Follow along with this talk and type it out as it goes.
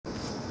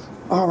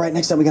Alright,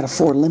 next up we got a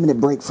 4 limited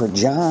break for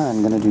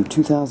John. Gonna do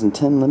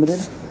 2010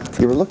 limited.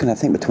 You were looking, I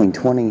think, between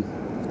 20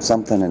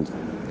 something and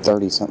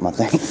 30 something, I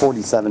think.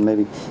 47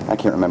 maybe. I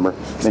can't remember.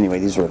 But anyway,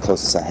 these were the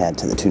closest I had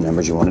to the two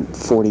numbers you wanted.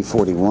 40,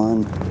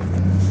 41,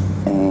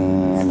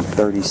 and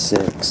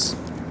 36,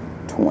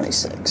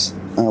 26.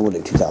 We'll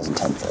do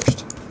 2010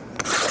 first.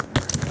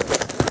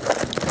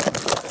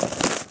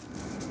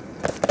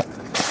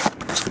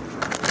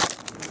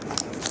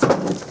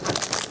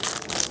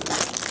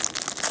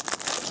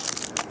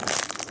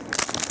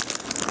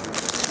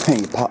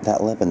 You popped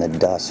that lip and the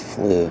dust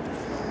flew.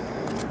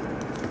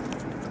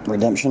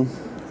 Redemption?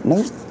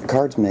 Nope.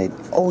 Cards made.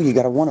 Oh, you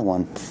got a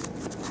 101.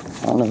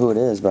 I don't know who it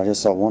is, but I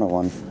just saw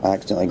 101. I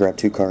accidentally grabbed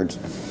 2 cards.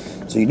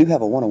 So you do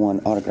have a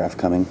 101 autograph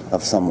coming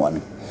of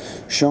someone.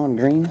 Sean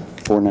Green,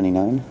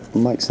 $4.99.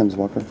 Mike Sims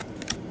Walker.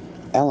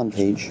 Alan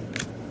Page.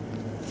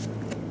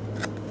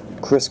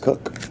 Chris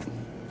Cook.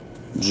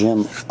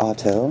 Jim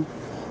Otto.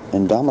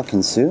 And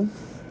Ndamukong Suh.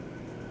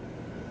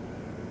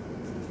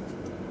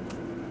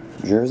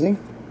 Jersey.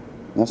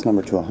 That's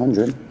number to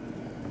 100.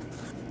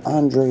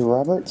 Andre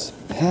Roberts,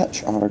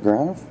 patch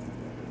autograph.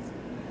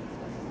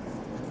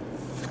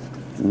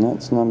 And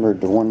that's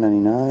numbered to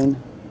 199.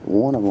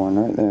 1 of 1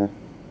 right there.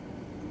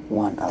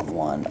 1 of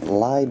 1.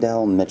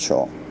 Lydell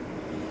Mitchell.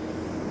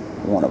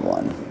 1 of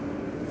 1.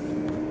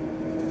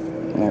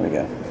 There we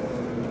go.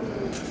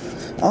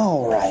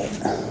 Alright.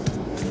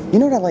 You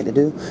know what I like to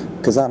do?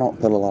 Because I don't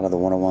put a lot of the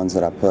 101s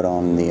that I put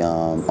on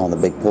the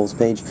big pulls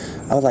page.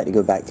 I would like to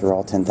go back through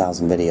all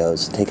 10,000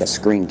 videos, take a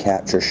screen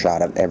capture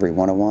shot of every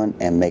 101,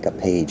 and make a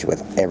page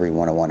with every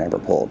 101 ever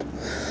pulled.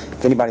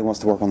 If anybody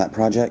wants to work on that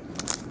project,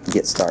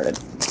 get started.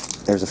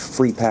 There's a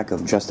free pack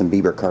of Justin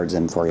Bieber cards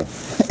in it for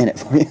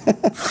you.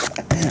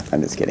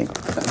 I'm just kidding.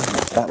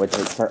 That would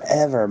take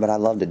forever, but I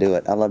love to do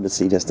it. I love to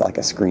see just like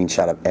a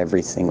screenshot of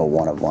every single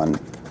 101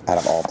 out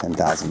of all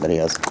 10,000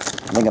 videos.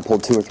 I think I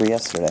pulled 2 or 3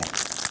 yesterday.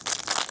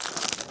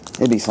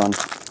 It'd be fun.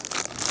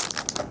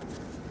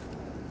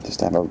 Just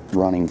to have a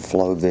running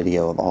flow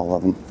video of all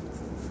of them.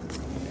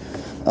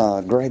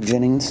 Greg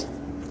Jennings,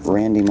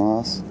 Randy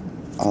Moss,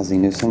 Ozzie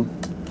Newsome,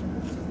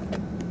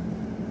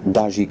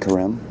 Daji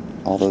Karim.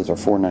 All those are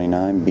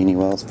 $4.99. Beanie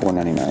Wells,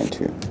 $4.99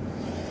 too.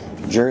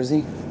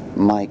 Jersey,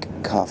 Mike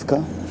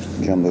Kafka,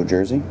 jumbo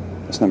jersey.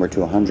 That's number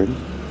to 100.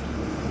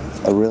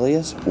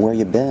 Aurelius, Where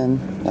You Been?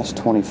 That's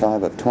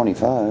 25 of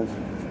 25.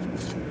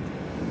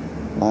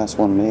 Last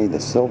one made, the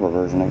silver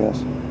version, I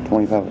guess.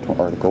 25 of 20,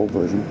 or the gold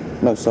version.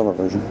 No, silver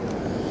version.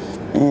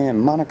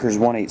 And Monikers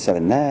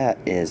 187. That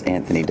is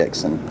Anthony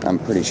Dixon. I'm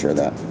pretty sure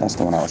that's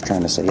the one I was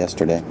trying to say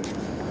yesterday.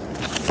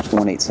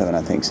 187,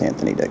 I think, is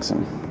Anthony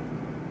Dixon.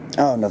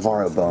 Oh,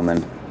 Navarro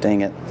Bowman.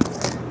 Dang it.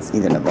 It's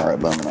either Navarro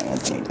Bowman or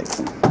Anthony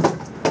Dixon.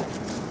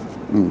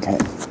 Okay.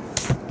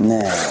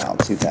 Now,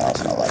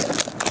 2011.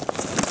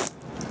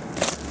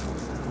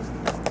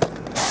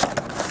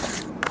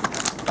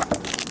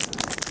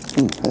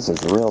 This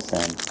is real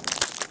thin.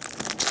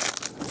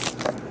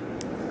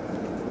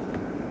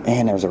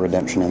 And there's a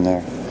redemption in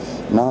there.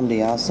 Nnamdi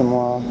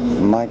Asomugha,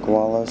 Mike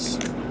Wallace,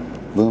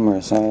 Boomer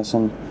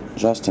Esiason,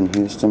 Justin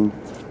Houston,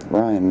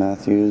 Ryan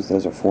Matthews.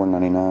 Those are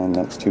 $4.99.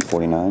 That's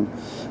 $2.49.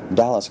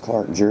 Dallas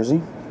Clark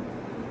jersey,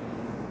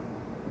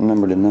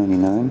 numbered to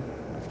 99.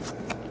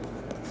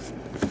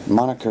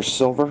 Moniker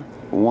Silver,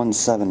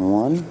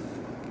 171.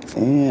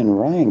 And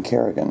Ryan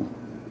Kerrigan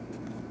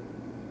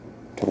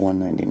to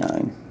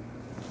 199.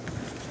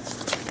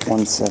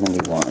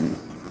 171.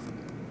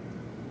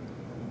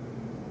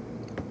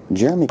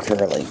 Jeremy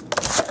Curley.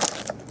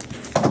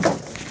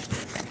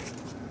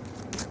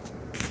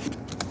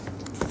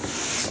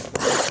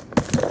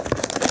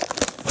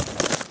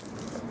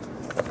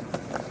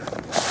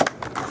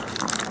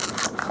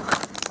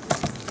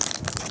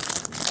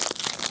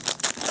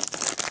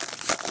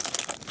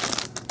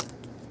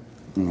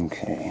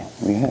 Okay,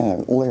 we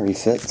have Larry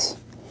Fitz,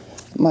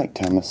 Mike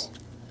Thomas,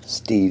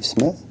 Steve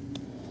Smith,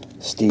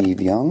 Steve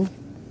Young,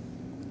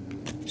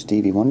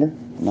 Stevie Wonder,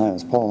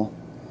 Niles Paul,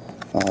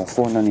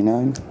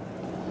 $4.99.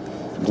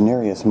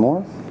 Denarius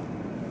Moore,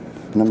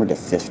 numbered to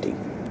 50.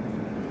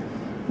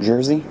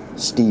 Jersey,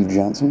 Steve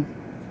Johnson,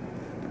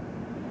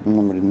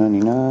 numbered to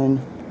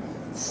 99.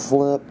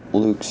 Flip,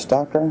 Luke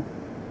Stocker,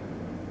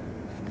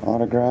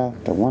 autograph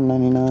to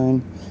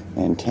 199.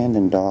 And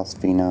Tandon Doss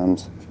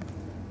Phenoms,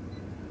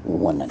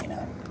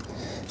 $1.99.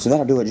 So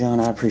that'll do it, John.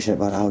 I appreciate it,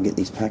 but I'll get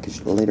these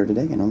packaged later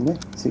today and on the way.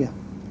 See ya.